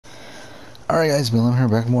Alright guys, Bill here,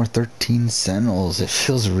 back with more 13 Sentinels. It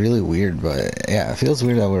feels really weird, but yeah, it feels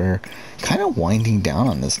weird that we're kind of winding down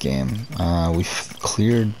on this game. We've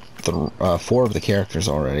cleared 4 of the characters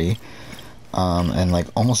already, and like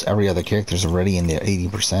almost every other character is already in the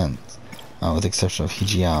 80%, with the exception of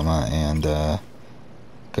Hijiyama and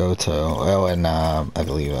Goto. Oh, and I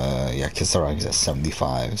believe, yeah, Kisaragi's at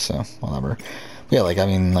 75, so whatever. But yeah, like, I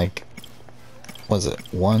mean, like, was it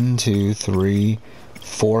 1, 2, 3...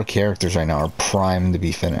 4 characters right now are primed to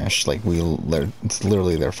be finished. Like it's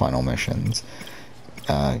literally their final missions.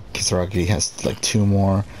 Kisaragi has like 2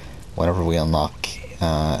 more. Whenever we unlock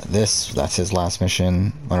that's his last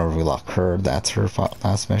mission. Whenever we lock her, that's her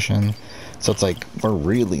last mission. So it's like we're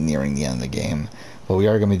really nearing the end of the game. But we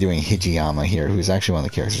are going to be doing Hijiyama here, who's actually one of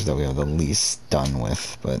the characters that we have the least done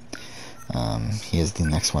with. But he is the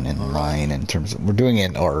next one in line in terms of, we're doing it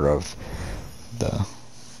in order of the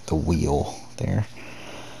wheel there.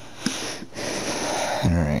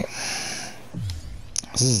 Alright.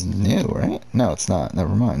 This is new, right? No, it's not.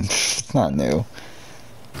 Never mind. It's not new.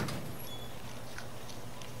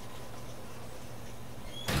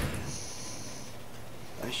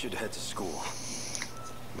 I should head to school.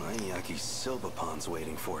 My Miyagi Silbapon's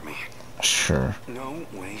waiting for me. Sure. No,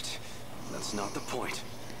 wait. That's not the point.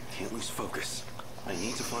 Can't lose focus. I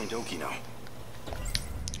need to find Okino.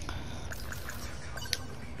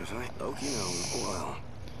 Okino, well...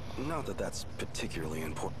 Not that that's particularly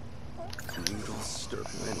important. Noodles stir.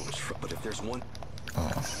 I don't try, but if there's one.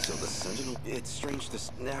 So the Sentinel. It's strange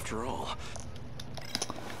this after all.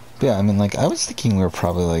 Yeah, I mean, like, I was thinking we were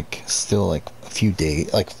probably like still like a few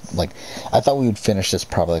days. Like I thought we would finish this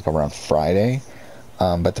probably like around Friday.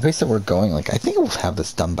 But the pace that we're going, like, I think we'll have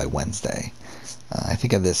this done by Wednesday. I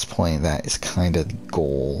think at this point that is kind of the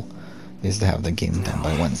goal, is to have the game done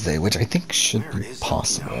by Wednesday, which I think should be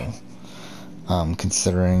possible.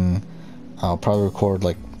 Considering I'll probably record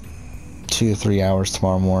like 2 to 3 hours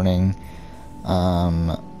tomorrow morning,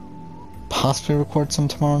 possibly record some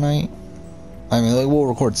tomorrow night. I mean, like, we'll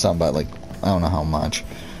record some, but like I don't know how much.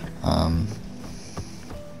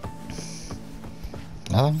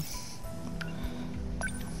 Nothing.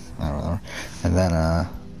 I don't know. And then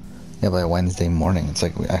yeah, by Wednesday morning, it's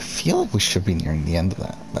like I feel like we should be nearing the end of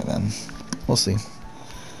that by then. We'll see.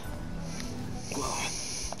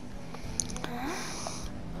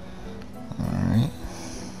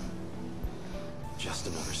 Just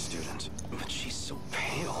another student, but she's so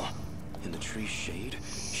pale. In the tree shade,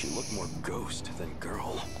 she looked more ghost than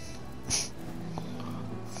girl.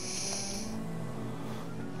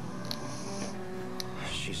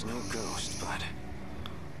 She's no ghost, but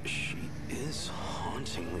she is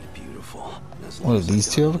hauntingly beautiful. What, do these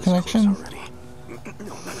two have a connection?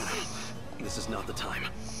 No. This is not the time.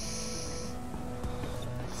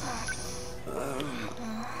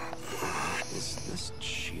 Is this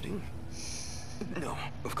cheating? No,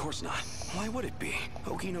 of course not. Why would it be?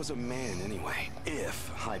 Okino's a man anyway. If,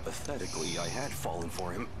 hypothetically, I had fallen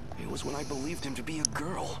for him, it was when I believed him to be a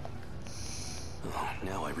girl. Oh,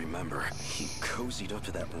 now I remember. He cozied up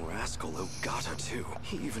to that rascal Ogata, too.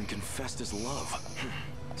 He even confessed his love.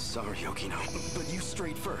 Sorry, Okino, but you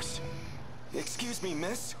straight first. Excuse me,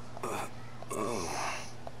 miss? Oh.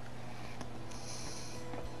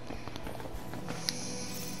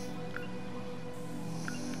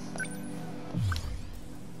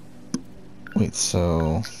 Wait,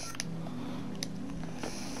 so...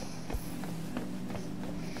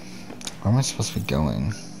 where am I supposed to be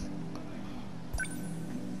going?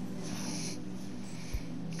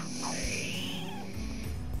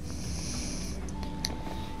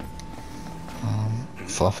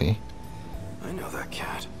 Fluffy. I know that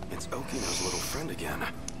cat. It's Okino's little friend again.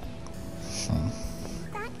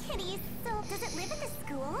 That kitty is so... Does it live in the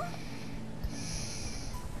school?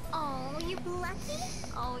 Oh, you lucky?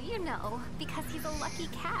 Oh, you know, because he's a lucky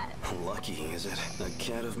cat. Lucky, is it? A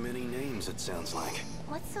cat of many names, it sounds like.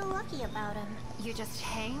 What's so lucky about him? You just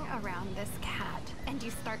hang around this cat, and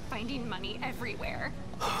you start finding money everywhere.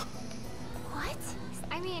 What?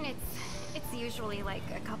 I mean, it's usually like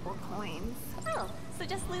a couple coins. Oh, so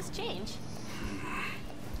just loose change.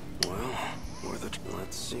 Well,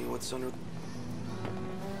 let's see what's under...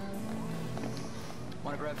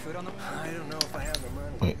 Want to grab food on the... I don't know if I have the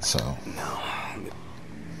money. Wait, so... No. I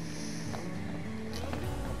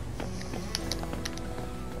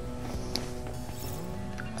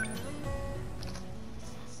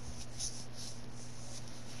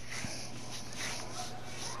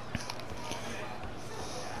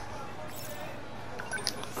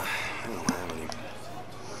don't have any...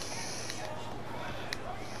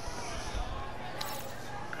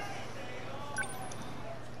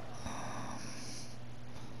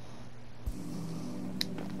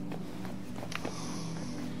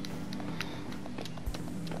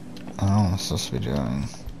 supposed to be doing?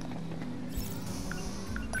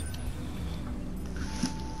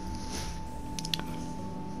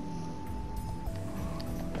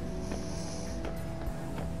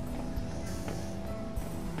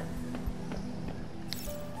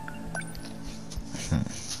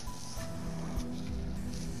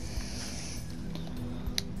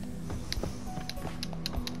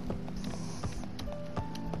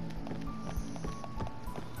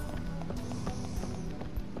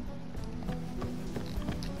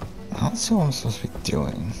 I don't see what I'm supposed to be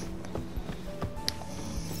doing.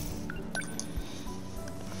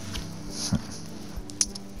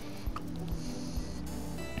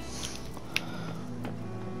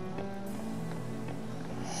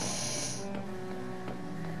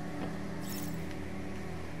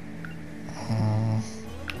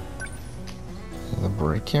 The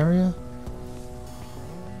break area?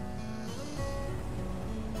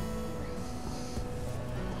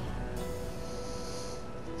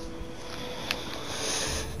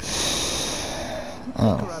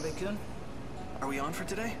 Oh. Karabe-kun, Are we on for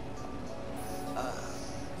today?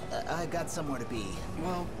 I got somewhere to be.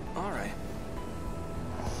 Well, alright.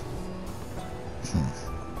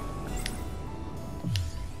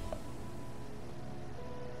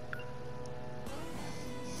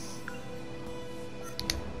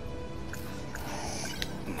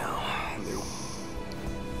 No,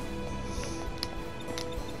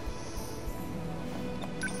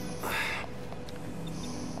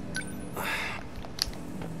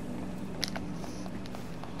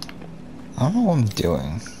 I don't know what I'm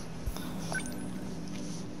doing.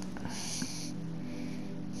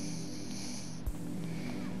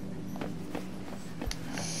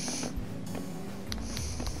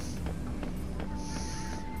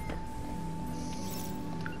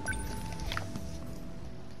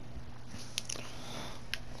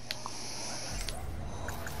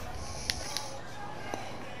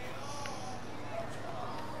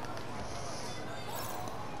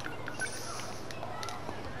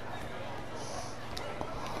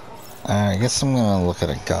 I guess I'm gonna look at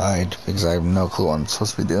a guide because I have no clue what I'm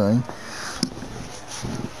supposed to be doing.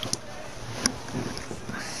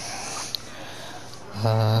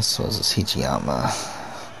 So is this Hijiyama?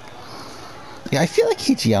 Yeah, I feel like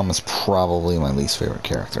Hijiyama's probably my least favorite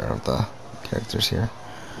character of the characters here.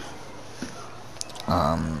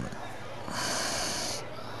 Alright,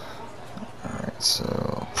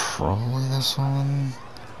 so probably this one.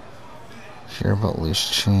 Hear about loose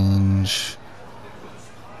change.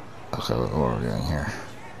 Okay, what are we doing here?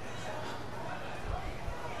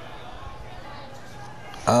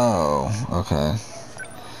 Oh, okay.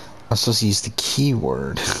 I'm supposed to use the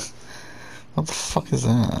keyword. What the fuck is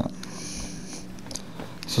that?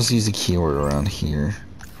 I'm supposed to use the keyword around here.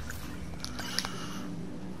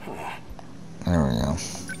 There we go.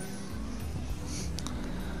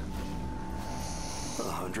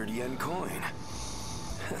 100 yen coin.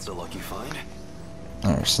 That's a lucky find.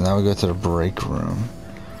 Alright, so now we go to the break room.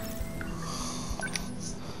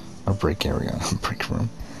 Or break area, break room.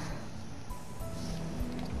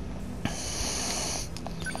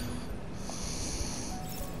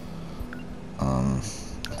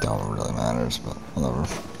 That really matters, but whatever.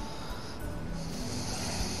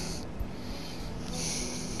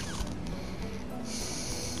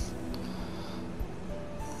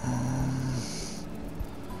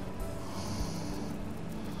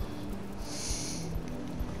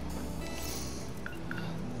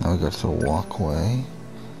 Now we go to the walkway.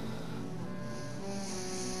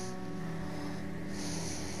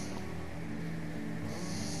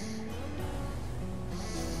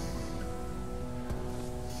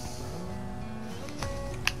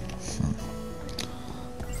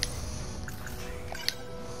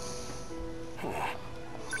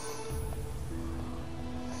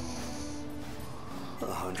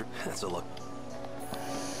 That's a luck.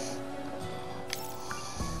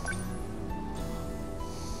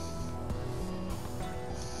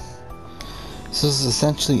 So this is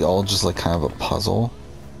essentially all just like kind of a puzzle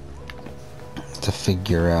to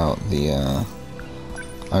figure out the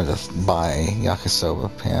or to buy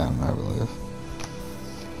yakisoba pan, I believe.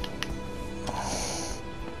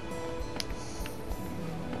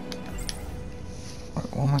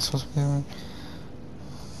 What am I supposed to be doing?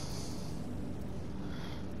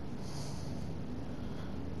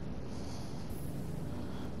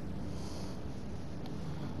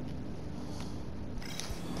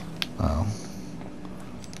 Oh,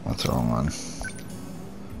 that's the wrong one.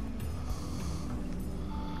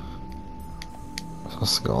 I'm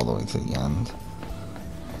supposed to go all the way to the end.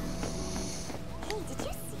 Hey, did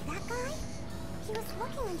you see that guy? He was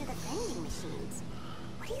looking under the vending machines.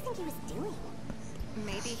 What do you think he was doing?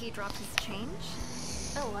 Maybe he dropped his change?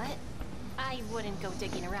 Oh, what? I wouldn't go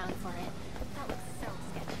digging around for it. That looks so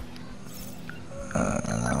sketchy.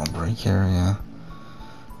 That'll break area.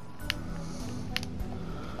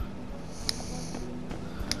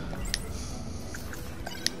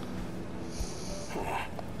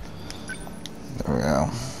 There we go.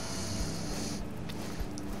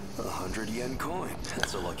 100 yen coin.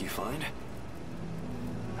 That's a lucky find.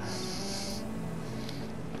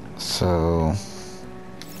 So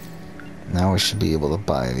now we should be able to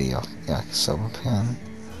buy the yakisoba pan.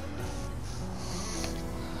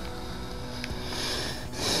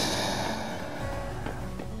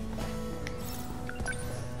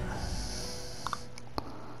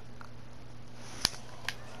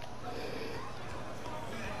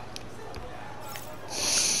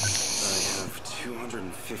 I have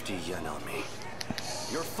 250 yen on me.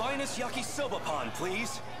 Your finest yakisoba pan,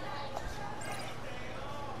 please.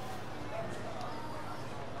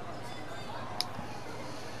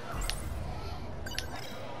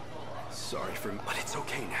 Sorry for, but it's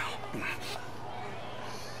okay now.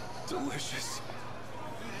 Delicious.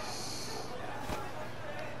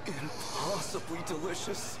 Impossibly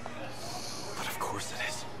delicious. But of course it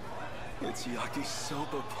is. It's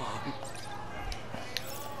yakisoba pan.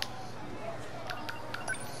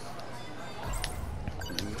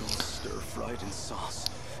 Noodles stir-fried in sauce.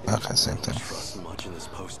 Okay, same thing. I don't trust much in this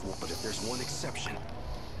post-war, but if there's one exception.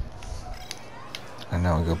 And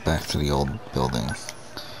now we go back to the old building.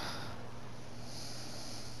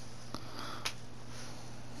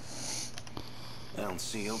 I don't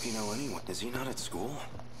see Okino anywhere. Is he not at school?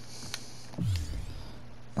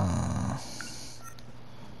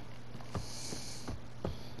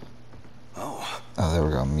 Oh, there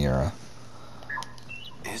we go, Mira.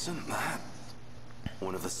 Isn't that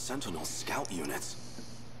one of the Sentinel scout units?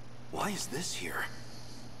 Why is this here?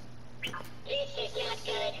 This is not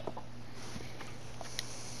good.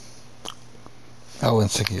 Oh, and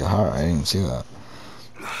Sekigahara, I didn't see that.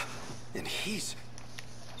 And he's...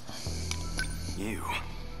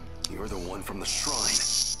 You're the one from the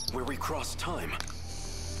shrine, where we crossed time.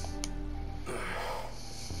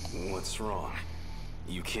 What's wrong?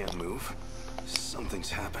 You can't move? Something's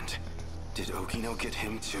happened. Did Okino get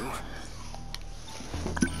him too?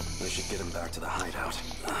 I should get him back to the hideout.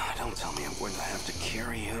 Don't tell me I'm going to have to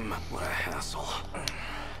carry him. What a hassle.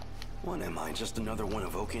 What am I, just another one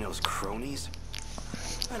of Okino's cronies?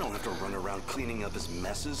 I don't have to run around cleaning up his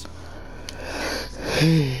messes.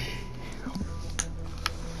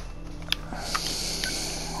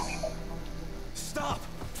 Stop!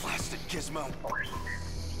 Plastic gizmo!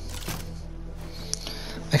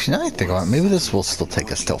 Actually, now I think about it, maybe this will still take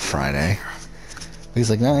us till Friday. Because,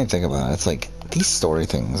 like, now I think about it, it's like, these story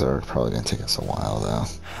things are probably gonna take us a while, though.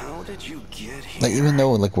 How did you get here? Like, even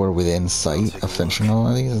though, like, we're within sight of finishing all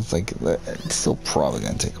of these, it's like, it's still probably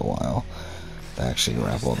gonna take a while to actually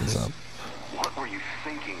wrap all these up. What were you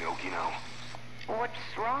thinking, Okino?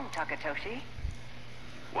 What's wrong, Takatoshi?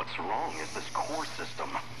 What's wrong is this core system.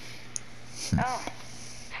 Oh,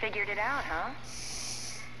 figured it out, huh?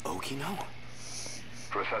 Okino?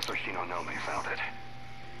 Professor Shinonome found it.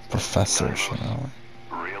 Professor Shinonome.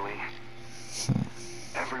 Really?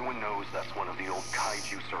 Everyone knows that's one of the old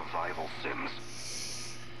kaiju survival sims.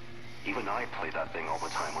 Even I played that thing all the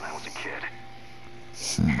time when I was a kid.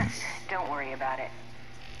 Don't worry about it.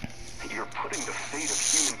 You're putting the fate of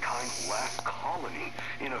humankind's last colony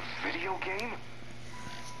in a video game?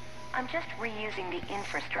 I'm just reusing the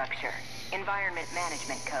infrastructure, environment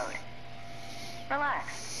management code.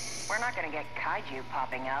 Relax. We're not gonna get kaiju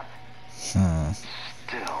popping up.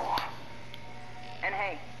 Still. And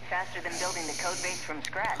hey, faster than building the code base from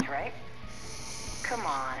scratch, right? Come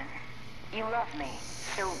on. You love me,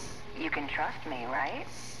 so you can trust me, right?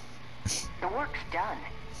 The work's done.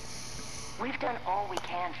 We've done all we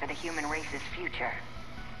can for the human race's future.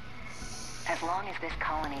 As long as this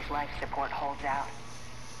colony's life support holds out,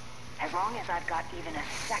 as long as I've got even a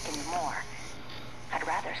second more, I'd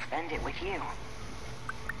rather spend it with you.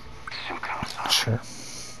 Tsukasa. Sure.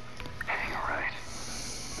 You're right.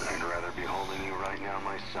 I'd rather be holding you right now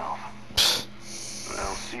myself.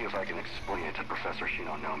 I'll see if I can explain it to Professor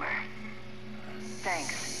Shinonome.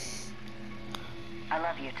 Thanks. I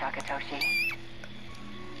love you, Takatoshi.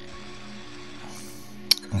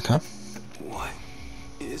 Okay. What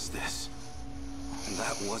is this?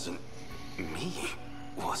 That wasn't me,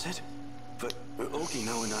 was it? But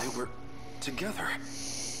Okino and I were together.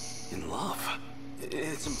 In love.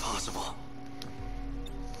 It's impossible.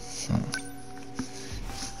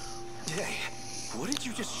 Hey, what did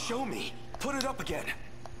you just show me? Put it up again.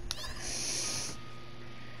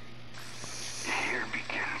 Here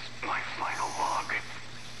begins my final log.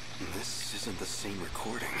 isn't the same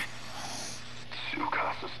recording.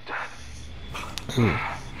 Tsukasa's dead.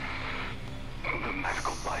 The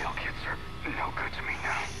medical bio kits are no good to me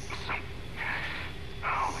now, so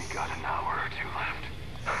I only got an hour or two left.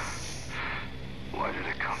 Why did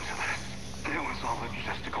it come to this? It was all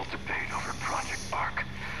logistical debate over Project Arc.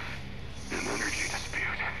 An energy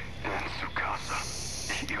dispute. And Tsukasa,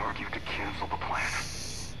 he argued to cancel the plan.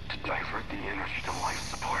 To divert the energy to life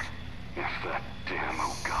support. If that damn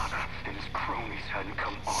Ogata and his cronies hadn't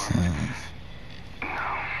come armed.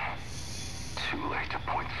 No. Too late to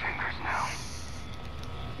point fingers now.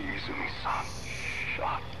 Izumi-san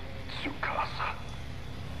shot Tsukasa.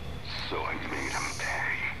 So I made him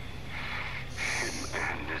pay. Him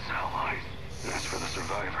and his allies. As for the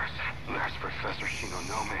survivors, there's Professor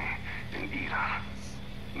Shinonome and Ida.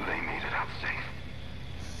 They made it out safe.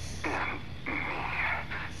 And me.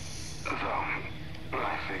 Though,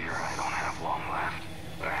 I figure I don't have long left.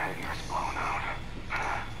 The hangar's blown out.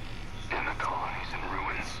 And the colony's in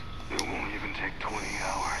ruins. It won't even take 20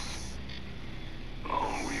 hours.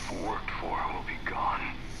 All we've worked for will be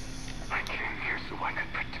gone. I came here so I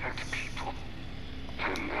could protect people.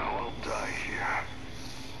 And now I'll die here.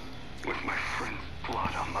 With my friend's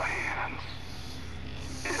blood on my hands.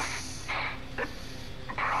 If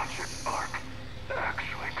Project Arc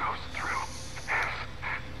actually goes through. If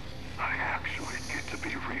I actually get to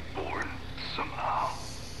be reborn somehow.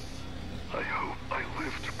 I hope I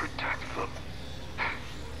live to protect them.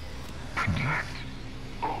 Protect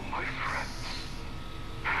all my friends.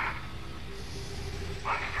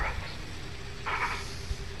 My friends.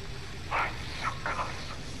 My Tsukasa.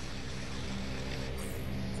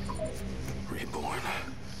 Reborn?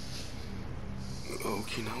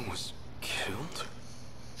 Okino was killed?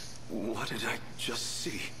 What did I just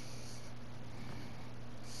see?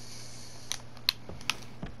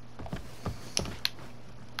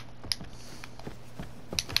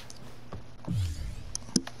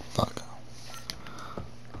 Fuck.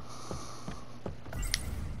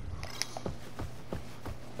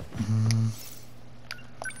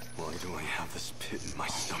 Why do I have this pit in my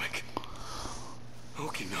stomach?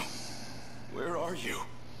 Okino, where are you?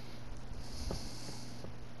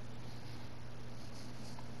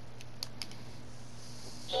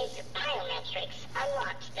 His biometrics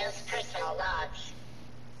unlocked those personal logs.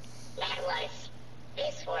 That was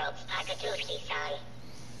this world's Takatoshi-san.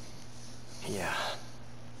 Yeah.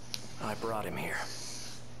 I brought him here.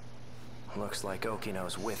 Looks like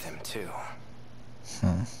Okino's with him, too.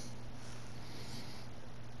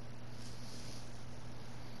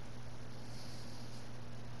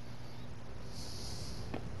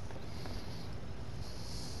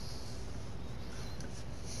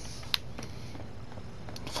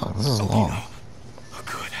 Fuck, this is long. Oh,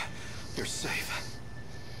 good. You're safe.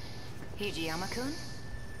 Hijiyama-kun?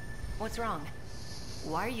 What's wrong?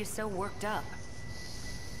 Why are you so worked up?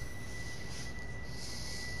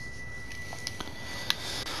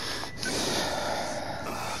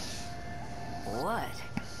 What?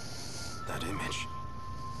 That image.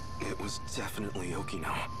 It was definitely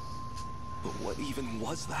Okino. But what even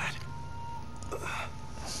was that?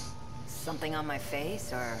 Something on my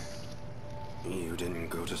face, or...? You didn't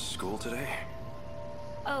go to school today?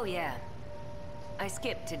 Oh, yeah. I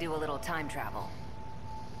skipped to do a little time travel.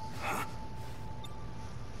 Huh?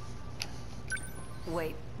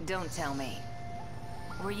 Wait, don't tell me.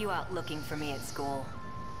 Were you out looking for me at school?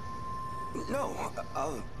 No,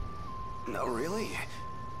 no, really?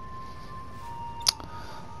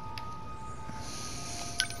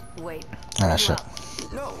 Wait. Ah, shit.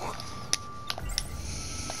 No.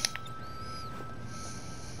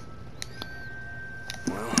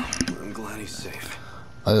 Well, I'm glad he's safe.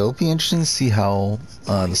 It'll be interesting to see how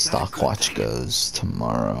the stock watch goes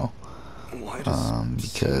tomorrow.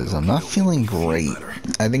 Because I'm not feeling great.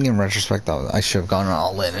 I think in retrospect I should have gone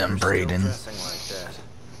all in on Brayden.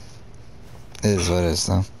 It is what it is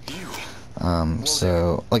though.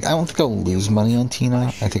 So like I don't think I'll lose money on Tina.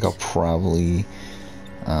 I think I'll probably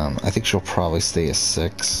I think she'll probably stay a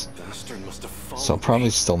 6. So I'll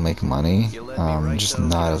probably still make money. Just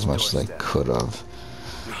not as much as I could have.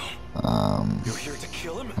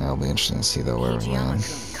 It'll be interesting to see though where we land.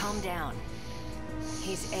 Calm down.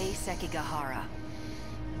 He's A. Sekigahara.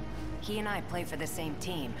 He and I play for the same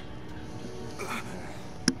team.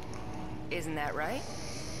 Isn't that right?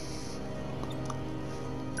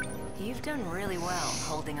 You've done really well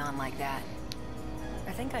holding on like that.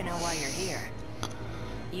 I think I know why you're here.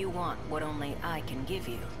 You want what only I can give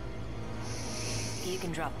you. You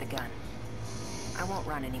can drop the gun. I won't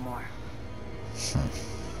run anymore.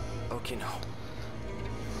 Okino.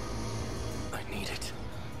 I need it.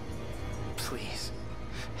 Please,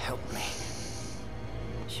 help me?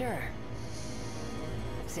 Sure.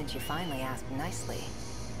 Since you finally asked nicely.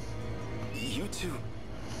 You two...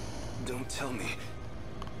 Don't tell me.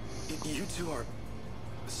 You two are...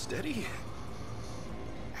 steady?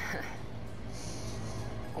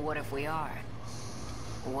 What if we are?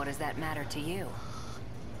 What does that matter to you?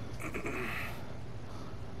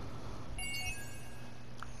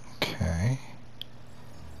 Okay.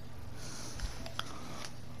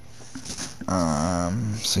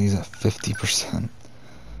 So he's at 50%.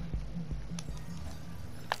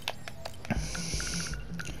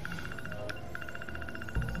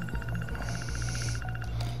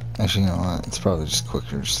 Actually, you know what? It's probably just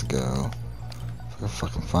quicker just to go. If I can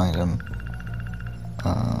fucking find him.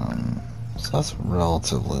 So that's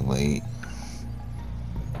relatively late.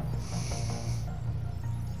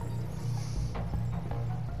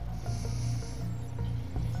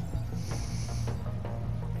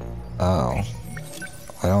 Oh.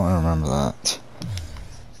 I don't remember that.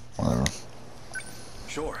 Whatever.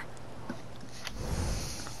 Sure.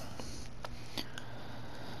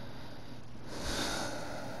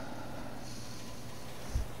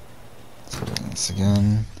 Let's do this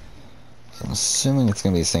again. So I'm assuming it's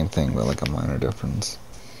gonna be the same thing, but like a minor difference.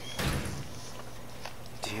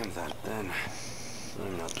 Damn that then.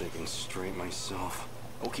 I'm not thinking straight myself.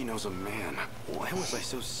 Okino's a man. Why was I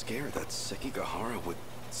so scared that Sekigahara would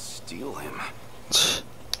steal him?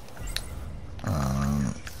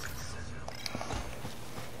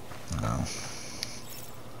 No.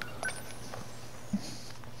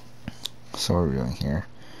 So what are we doing here?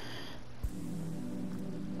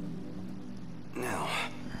 Now,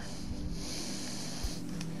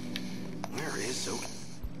 where is Oki?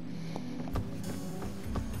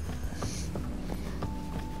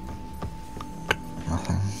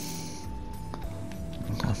 Nothing.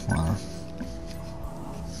 Okay, whatever.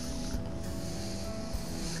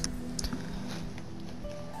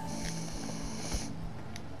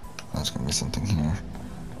 There's gonna be something here.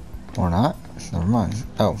 Or not? Never mind.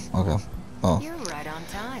 Oh, okay. Well, You're right on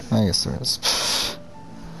time. I guess there is.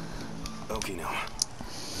 Okino.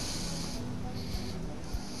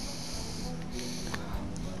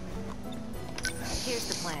 Here's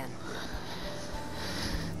the plan.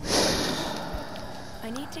 I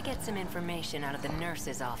need to get some information out of the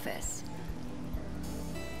nurse's office.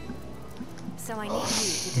 So I need you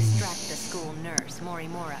to distract the school nurse,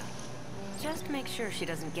 Morimura. Just make sure she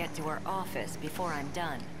doesn't get to her office before I'm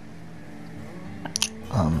done.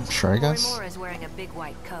 Sure, I guess. Morimura's wearing a big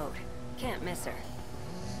white coat. Can't miss her.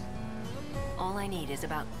 All I need is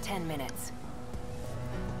about 10 minutes.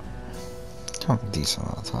 Have a decent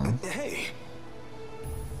amount of time. Hey!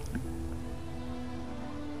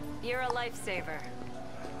 You're a lifesaver.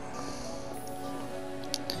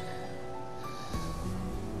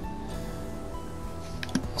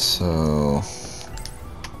 So...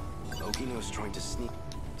 Okino's trying to sneak,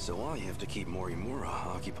 so I have to keep Morimura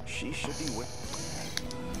occupied. She should be with...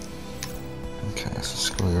 Okay, so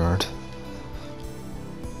schoolyard.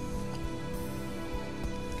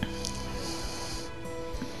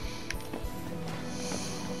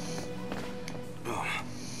 Oh,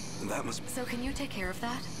 that must... So can you take care of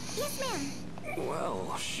that? Yes, ma'am.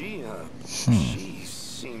 Well, she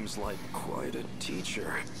seems like quite a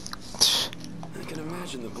teacher. I can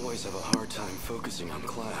imagine the boys have a hard time focusing on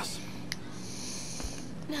class.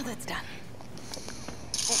 Now that's done.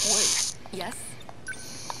 Oh, wait. Yes?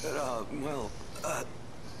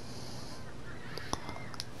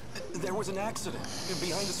 There was an accident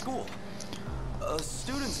behind the school. A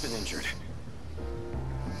student's been injured.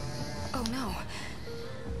 Oh no.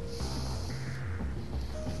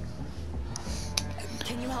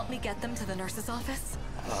 Can you help me get them to the nurse's office?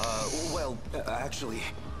 Actually...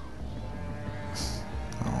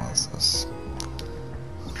 Oh, what is this?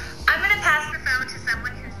 I'm gonna pass the phone to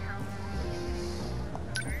someone who's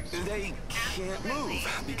helped. They can't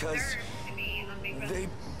move because they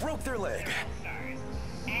broke their leg.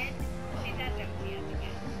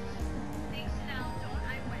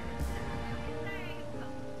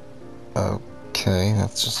 Okay,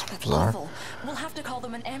 that's just That's bizarre. awful. We'll have to call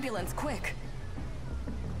them an ambulance quick.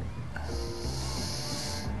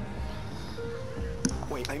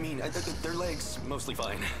 Wait, I mean, their legs mostly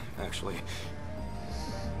fine, actually.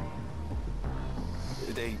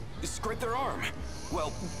 They scraped their arm.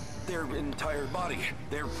 Well, their entire body.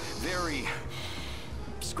 They're very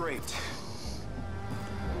scraped.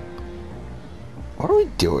 What are we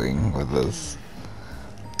doing with this?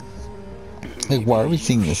 Like, why are we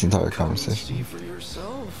seeing this entire conversation? See for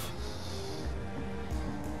yourself.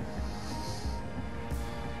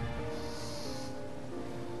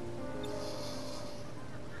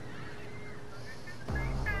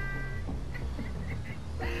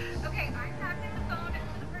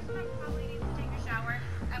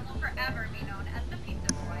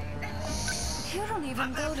 You don't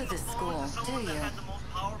even go to this school, do Someone that you? had the most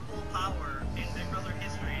powerful power in Big Brother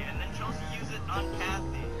history and then chose to use it on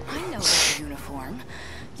Kathy. I know that uniform.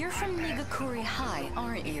 You're from Nigakuri High,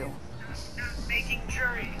 aren't you? Just making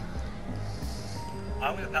jury.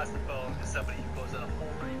 I'm gonna pass the phone to somebody who goes on a whole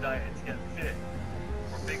food diet to get fit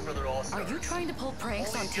for Big Brother All-Stars. Are you trying to pull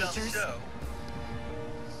pranks on Only get the teachers? show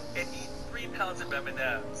and eat 3 pounds of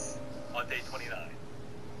M&Ms on day 29.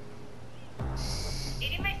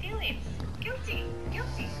 Eating my feelings. Guilty.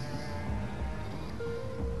 Guilty.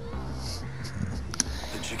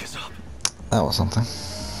 The jig is up. That was something.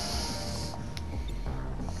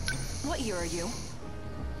 What year are you?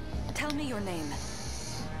 Tell me your name.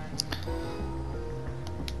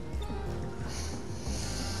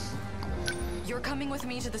 You're coming with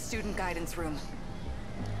me to the student guidance room.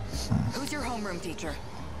 Who's your homeroom teacher?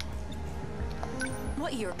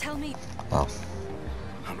 What year? Tell me. Oh.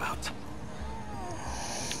 I'm out.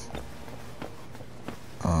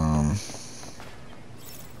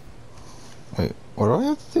 Wait, what do I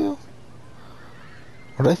have to do?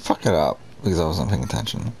 Or did I fuck it up because I wasn't paying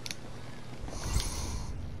attention?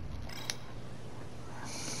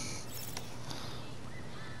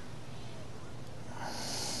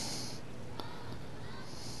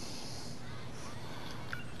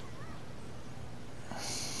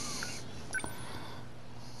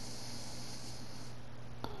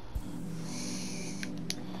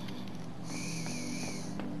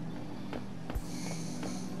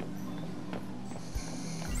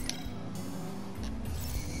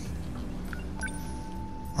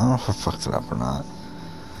 I don't know if I fucked it up or not.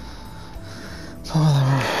 But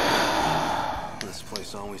whatever. This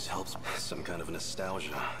place always helps some kind of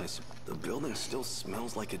nostalgia. The building still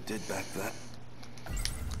smells like it did back then.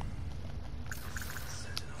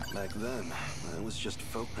 Back then, it was just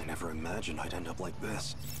folk. I never imagined I'd end up like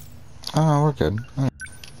this. Oh, no, we're good. I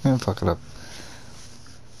didn't fuck it up.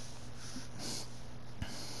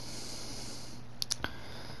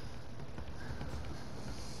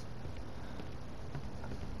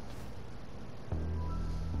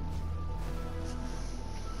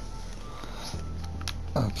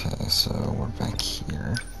 Okay, so we're back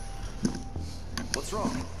here. What's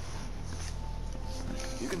wrong?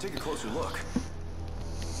 You can take a closer look.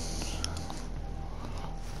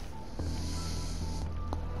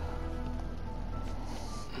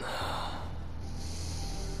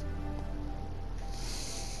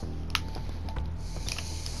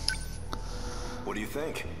 What do you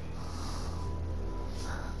think?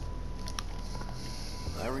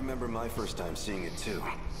 I remember my first time seeing it too.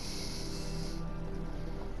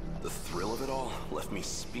 The thrill of it all left me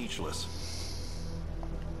speechless.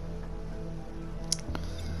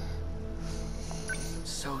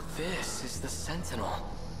 So this is the Sentinel.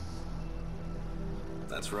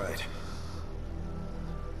 That's right.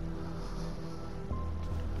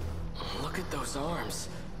 Look at those arms.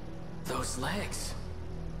 Those legs.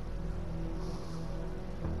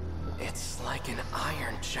 It's like an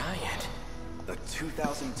iron giant. A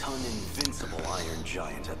 2,000-ton invincible iron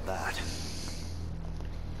giant at that.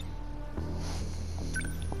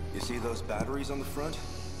 You see those batteries on the front?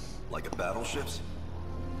 Like a battleship's?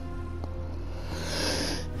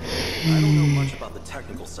 I don't know much about the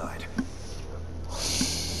technical side.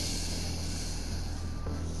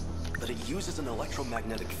 But it uses an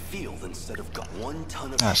electromagnetic field instead of 1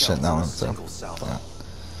 ton of Ah, shells shit, that in a one's single salvo. yeah.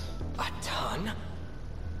 A ton?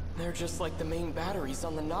 They're just like the main batteries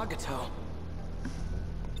on the Nagato.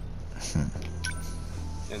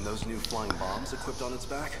 And those new flying bombs equipped on its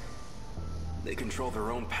back? They control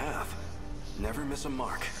their own path. Never miss a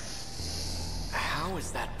mark. How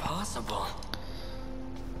is that possible?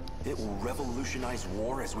 It will revolutionize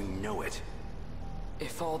war as we know it.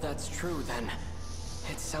 If all that's true, then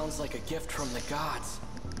it sounds like a gift from the gods.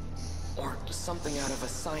 Or something out of a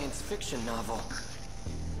science fiction novel.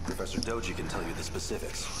 Professor Doji can tell you the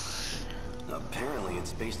specifics. Apparently,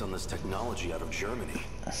 it's based on this technology out of Germany.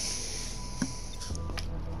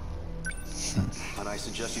 But I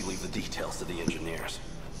suggest you leave the details to the engineers.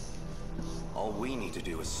 All we need to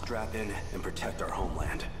do is strap in and protect our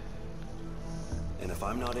homeland. And if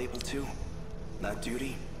I'm not able to, that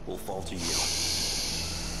duty will fall to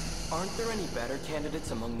you. Aren't there any better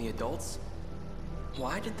candidates among the adults?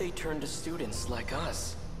 Why did they turn to students like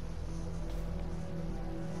us?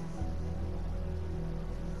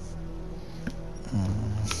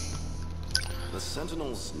 The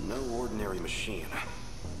Sentinel's no ordinary machine.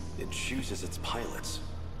 It chooses its pilots.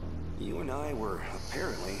 You and I were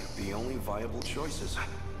apparently the only viable choices.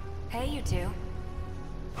 Hey, you two.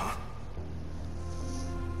 Huh?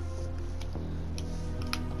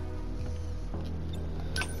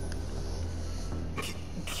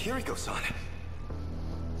 Kiriko-san.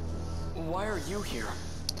 Why are you here?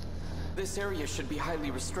 This area should be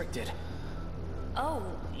highly restricted. Oh,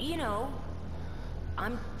 you know,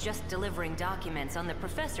 I'm just delivering documents on the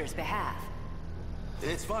professor's behalf.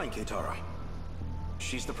 It's fine, Keitaro.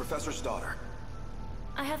 She's the professor's daughter.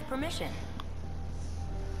 I have permission.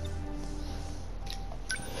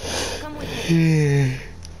 Come with me.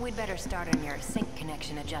 We'd better start on your sync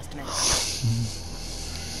connection adjustment.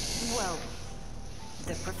 Well,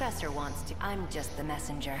 the professor wants to. I'm just the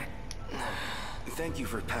messenger. Thank you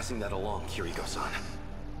for passing that along, Kiriko-san.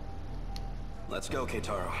 Let's go,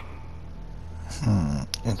 Keitaro.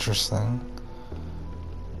 Interesting.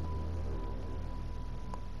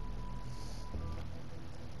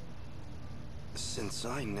 Since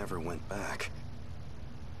I never went back,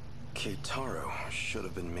 Keitaro should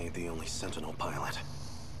have been made the only Sentinel pilot.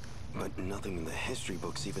 But nothing in the history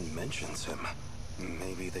books even mentions him.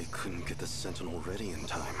 Maybe they couldn't get the Sentinel ready in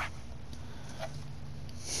time.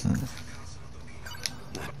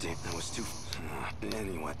 That was too...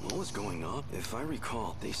 Anyway, what was going on? If I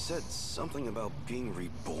recall, they said something about being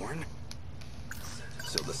reborn?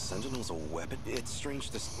 So the Sentinel's a weapon? It's strange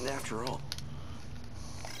this... After all...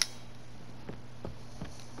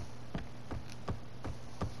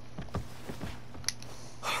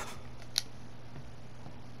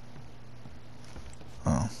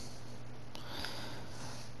 Oh.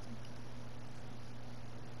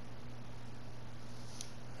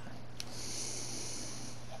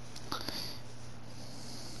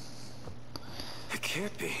 It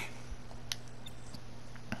can't be.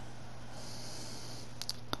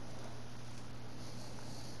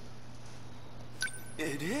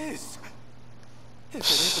 It is! If it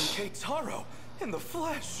isn't Keitaro, in the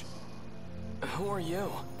flesh! Who are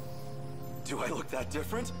you? Do I look that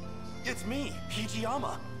different? It's me,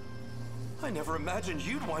 Hijiyama. I never imagined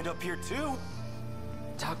you'd wind up here too.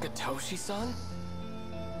 Takatoshi-san?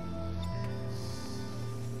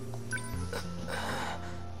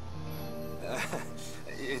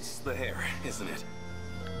 It's the hair, isn't it?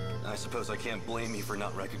 I suppose I can't blame you for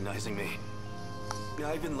not recognizing me.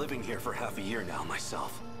 I've been living here for half a year now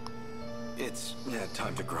myself. It's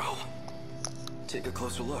time to grow. Take a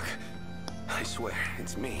closer look. I swear,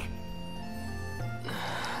 it's me.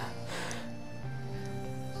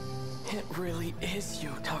 It really is you,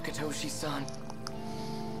 Takatoshi-san.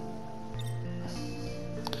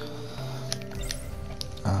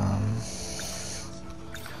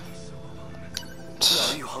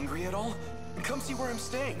 Are you hungry at all? Come see where I'm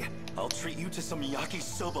staying. I'll treat you to some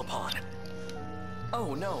yakisoba pan.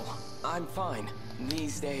 Oh no, I'm fine.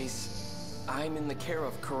 These days, I'm in the care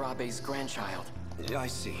of Kurabe's grandchild. I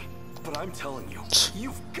see. But I'm telling you,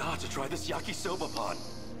 you've got to try this yakisoba pan.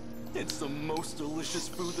 It's the most delicious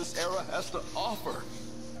food this era has to offer.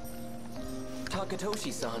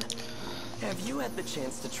 Takatoshi-san, have you had the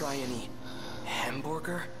chance to try any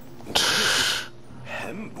hamburger?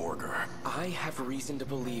 Hamburger? I have reason to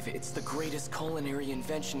believe it's the greatest culinary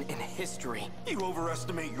invention in history. You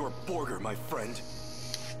overestimate your burger, my friend.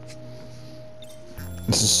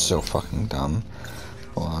 This is so fucking dumb.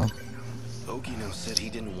 Hold on. Ogino said he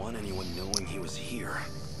didn't want anyone knowing he was here.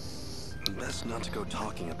 Best not to go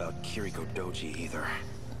talking about Kiriko Doji either.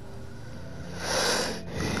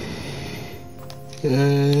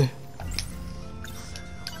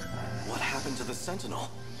 What happened to the Sentinel?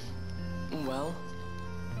 Well,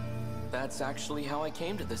 that's actually how I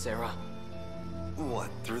came to this era. What,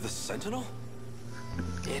 through the Sentinel?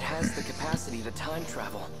 It has the capacity to time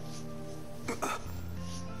travel.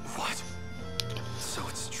 What? So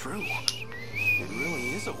it's true. It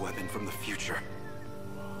really is a weapon from the future.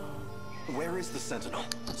 Where is the Sentinel?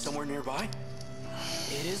 Somewhere nearby?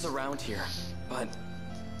 It is around here, but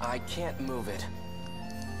I can't move it.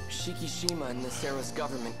 Shikishima and this era's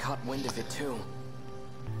government caught wind of it too.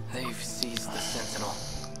 They've seized the Sentinel.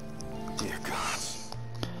 Dear gods.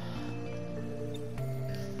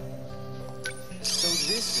 So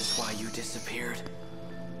this is why you disappeared.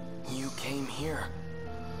 You came here.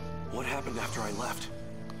 What happened after I left?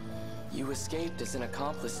 You escaped as an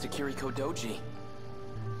accomplice to Kiriko Doji.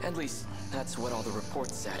 At least, that's what all the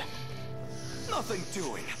reports said. Nothing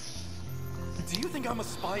doing. Do you think I'm a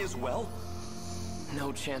spy as well?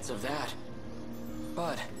 No chance of that.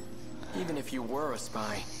 But, even if you were a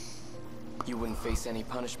spy, you wouldn't face any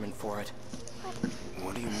punishment for it.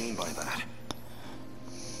 What do you mean by that?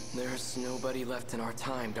 There's nobody left in our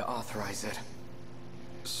time to authorize it.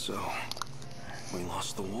 So, we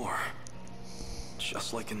lost the war.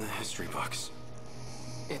 Just like in the history books.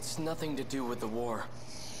 It's nothing to do with the war.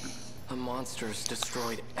 The monsters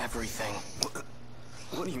destroyed everything.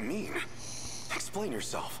 What do you mean? Explain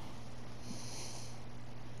yourself.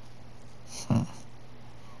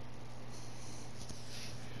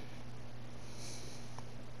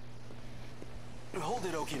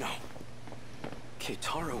 Okino.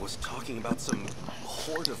 Keitaro was talking about some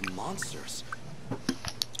horde of monsters.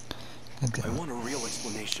 I want a real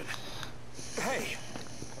explanation. Hey!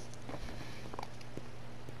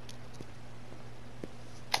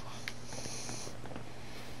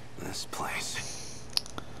 This place.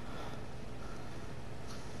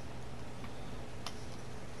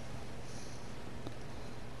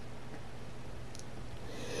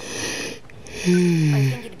 I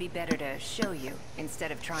think it'd be better to show you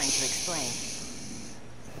instead of trying to explain.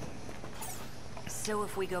 So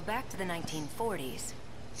if we go back to the 1940s...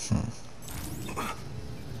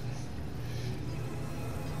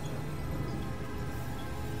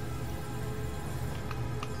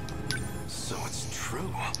 So it's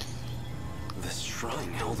true. This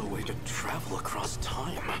shrine held a way to travel across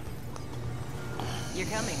time. You're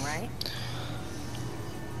coming, right?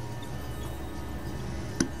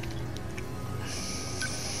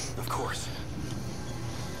 Of course.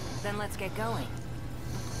 Then let's get going.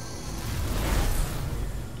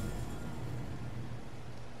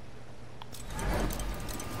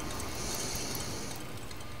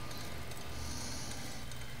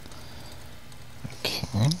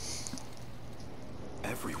 Okay.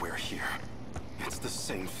 Everywhere here, it's the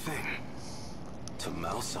same thing.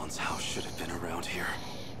 Tamao-san's house should have been around here.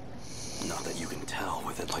 Not that you can tell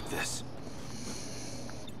with it like this.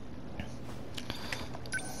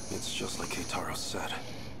 It's just like Keitaro said.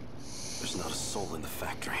 There's not a soul in the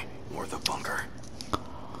factory, or the bunker.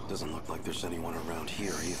 Doesn't look like there's anyone around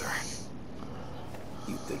here either.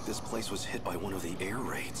 You'd think this place was hit by one of the air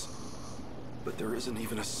raids. But there isn't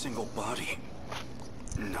even a single body.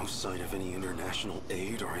 No sign of any international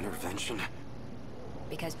aid or intervention.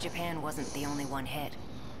 Because Japan wasn't the only one hit.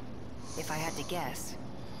 If I had to guess,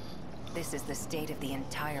 this is the state of the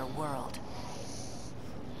entire world.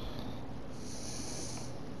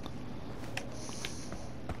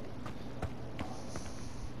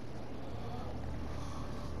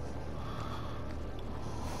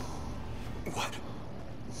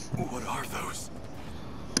 What are those?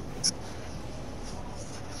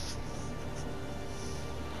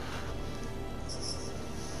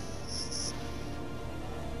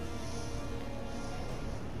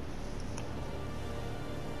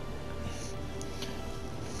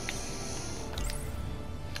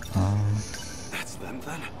 That's them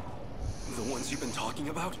then? The ones you've been talking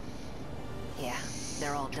about? Yeah,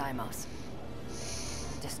 they're all Daimos.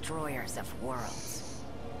 Destroyers of worlds.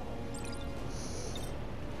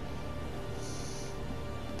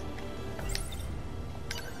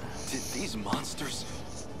 Did these monsters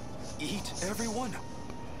eat everyone?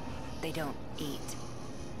 They don't eat.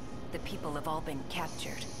 The people have all been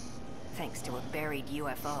captured, thanks to a buried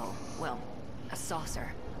UFO. Well, a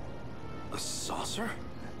saucer. A saucer?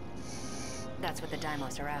 That's what the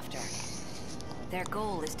Daimos are after. Their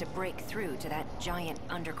goal is to break through to that giant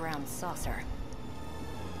underground saucer.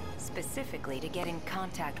 Specifically to get in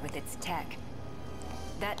contact with its tech.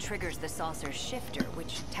 That triggers the saucer's shifter,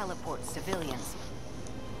 which teleports civilians.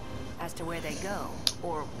 As to where they go,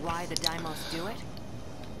 or why the Daimos do it,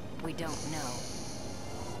 we don't know.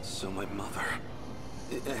 So my mother,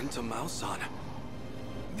 and Tamao-san,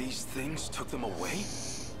 these things took them away?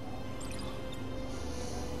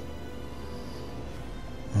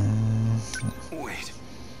 Wait,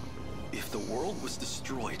 if the world was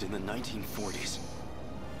destroyed in the 1940s,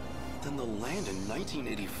 then the land in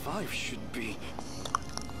 1985 should be...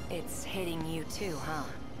 It's hitting you too, huh?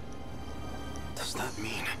 Does that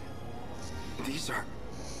mean these are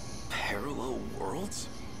parallel worlds?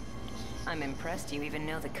 I'm impressed you even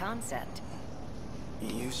know the concept.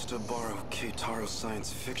 Used to borrow Keitaro's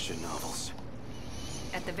science fiction novels.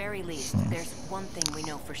 At the very least, there's one thing we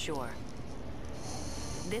know for sure.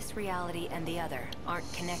 This reality and the other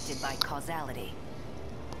aren't connected by causality.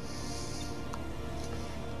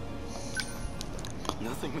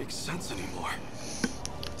 Nothing makes sense anymore.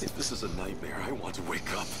 If this is a nightmare, I want to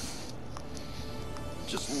wake up.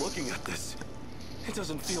 Just looking at this, it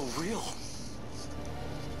doesn't feel real.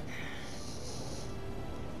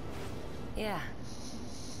 Yeah,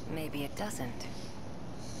 maybe it doesn't.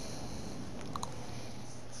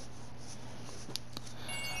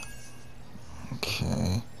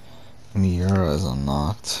 Okay. Miura is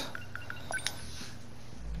unlocked.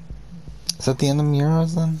 Is that the end of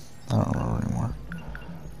Miura's then? I don't remember anymore.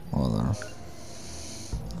 Well, there.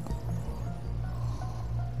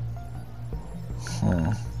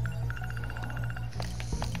 Huh.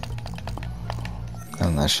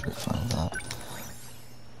 And that should be fine with that.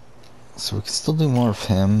 So we can still do more of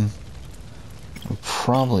him. We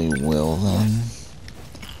probably will then.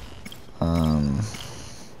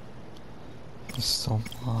 He's still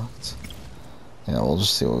blocked. yeah, we'll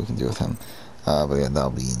just see what we can do with him. But yeah,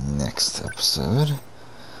 that'll be next episode.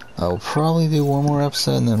 We'll probably do one more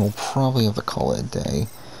episode, and then we'll probably have to call it a day,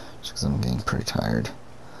 just because I'm getting pretty tired.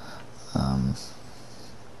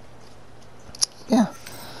 Yeah.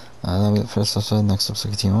 That'll be it for this episode. Next episode,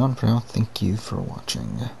 continue on. For now, thank you for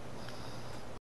watching.